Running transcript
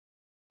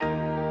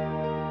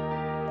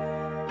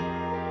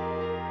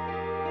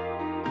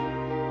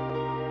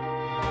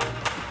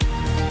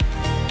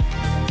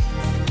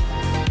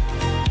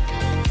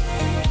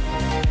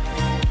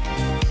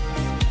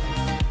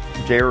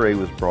JRA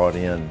was brought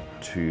in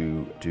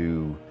to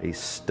do a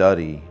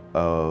study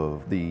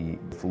of the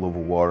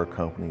Louisville Water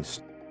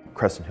Company's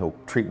Crescent Hill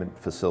treatment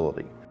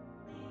facility.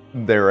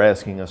 They're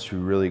asking us to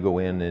really go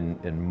in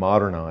and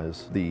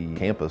modernize the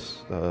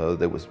campus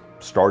that was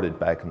started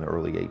back in the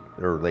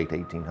late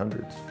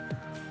 1800s.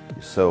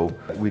 So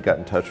we got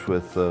in touch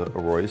with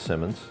Ayoroa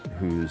Simmons,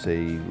 who's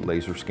a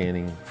laser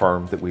scanning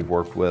firm that we've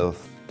worked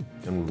with,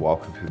 and we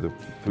walked them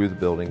through the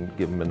building,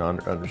 give them an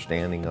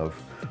understanding of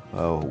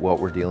what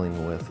we're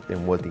dealing with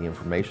and what the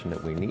information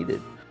that we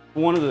needed.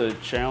 One of the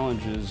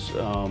challenges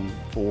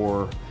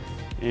for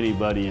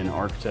anybody in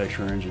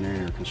architecture,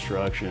 engineering, or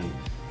construction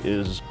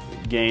is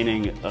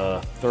gaining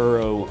a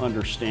thorough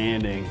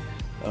understanding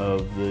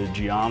of the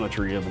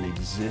geometry of an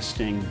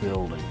existing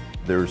building.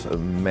 There's a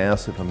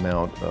massive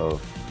amount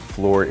of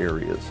floor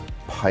areas,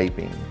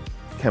 piping,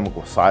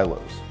 chemical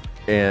silos,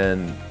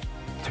 and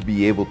to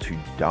be able to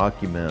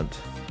document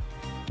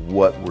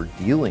what we're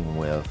dealing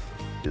with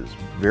is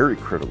very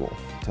critical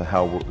to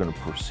how we're going to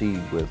proceed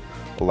with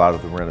a lot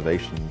of the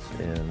renovations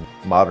and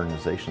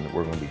modernization that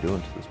we're going to be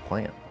doing to this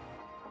plant.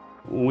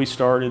 When we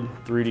started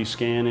 3D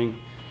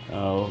scanning,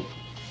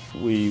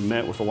 we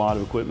met with a lot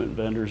of equipment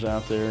vendors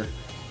out there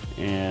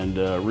and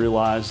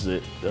realized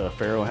that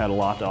FARO had a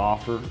lot to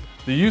offer.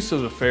 The use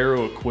of the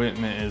FARO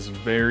equipment is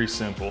very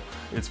simple.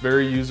 It's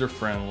very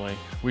user-friendly.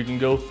 We can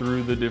go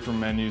through the different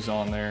menus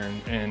on there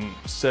and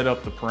set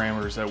up the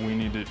parameters that we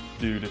need to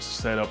do to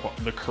set up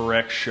the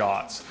correct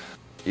shots.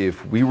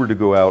 If we were to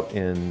go out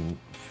and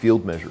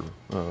field measure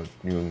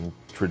using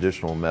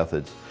traditional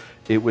methods,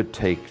 it would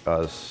take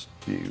us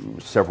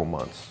several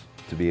months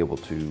to be able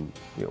to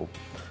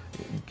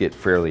get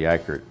fairly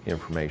accurate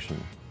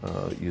information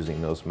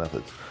using those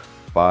methods.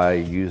 By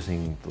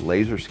using the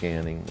laser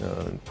scanning,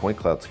 point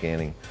cloud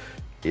scanning,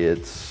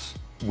 it's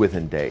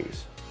within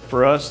days.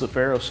 For us, the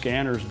FARO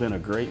scanner has been a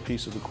great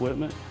piece of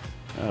equipment.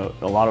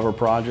 A lot of our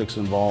projects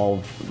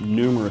involve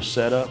numerous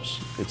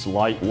setups. It's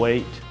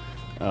lightweight.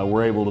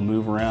 We're able to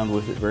move around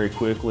with it very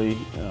quickly.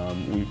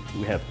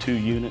 We have 2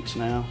 units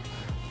now,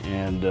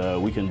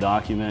 and we can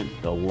document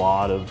a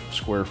lot of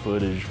square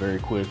footage very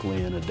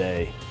quickly in a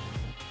day.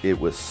 It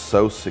was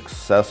so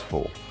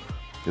successful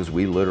because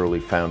we literally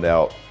found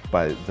out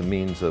by the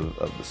means of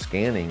the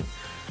scanning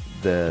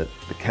that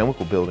the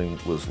chemical building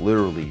was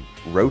literally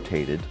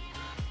rotated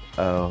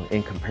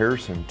in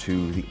comparison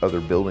to the other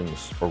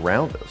buildings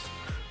around us,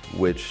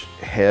 which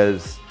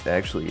has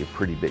actually a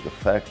pretty big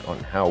effect on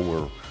how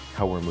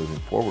we're moving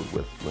forward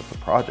with the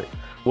project.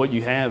 What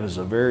you have is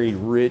a very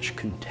rich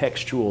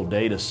contextual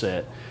data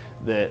set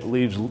that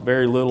leaves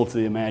very little to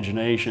the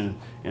imagination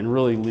and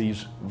really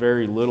leaves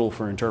very little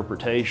for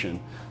interpretation.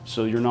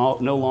 So you're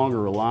no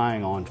longer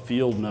relying on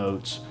field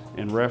notes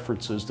and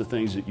references to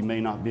things that you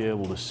may not be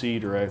able to see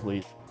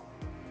directly.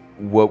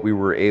 What we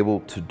were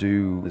able to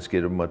do is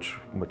get a much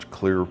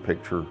clearer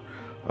picture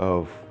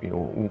of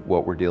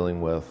what we're dealing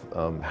with,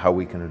 how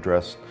we can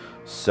address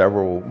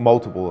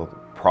multiple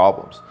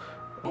problems.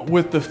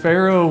 With the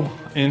FARO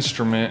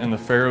instrument and the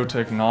FARO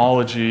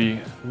technology,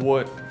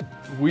 what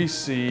we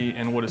see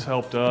and what has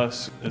helped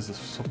us is the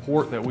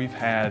support that we've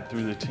had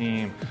through the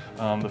team.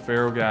 The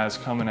FARO guys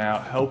coming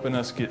out, helping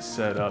us get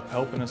set up,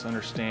 helping us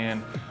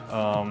understand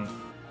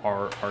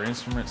our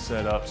instrument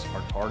setups,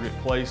 our target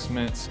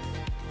placements.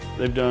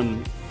 They've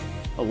done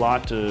a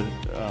lot to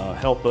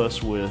help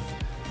us with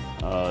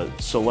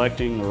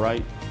selecting the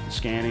right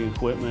scanning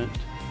equipment,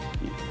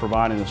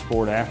 providing the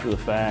support after the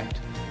fact,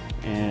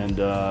 and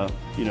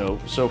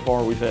so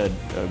far we've had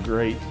a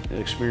great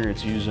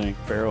experience using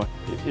FARO.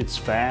 It's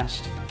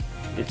fast,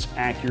 it's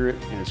accurate,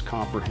 and it's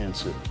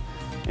comprehensive.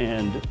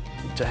 And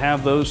to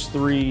have those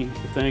 3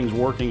 things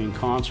working in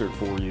concert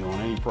for you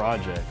on any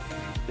project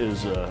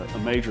is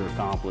a major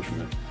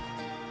accomplishment.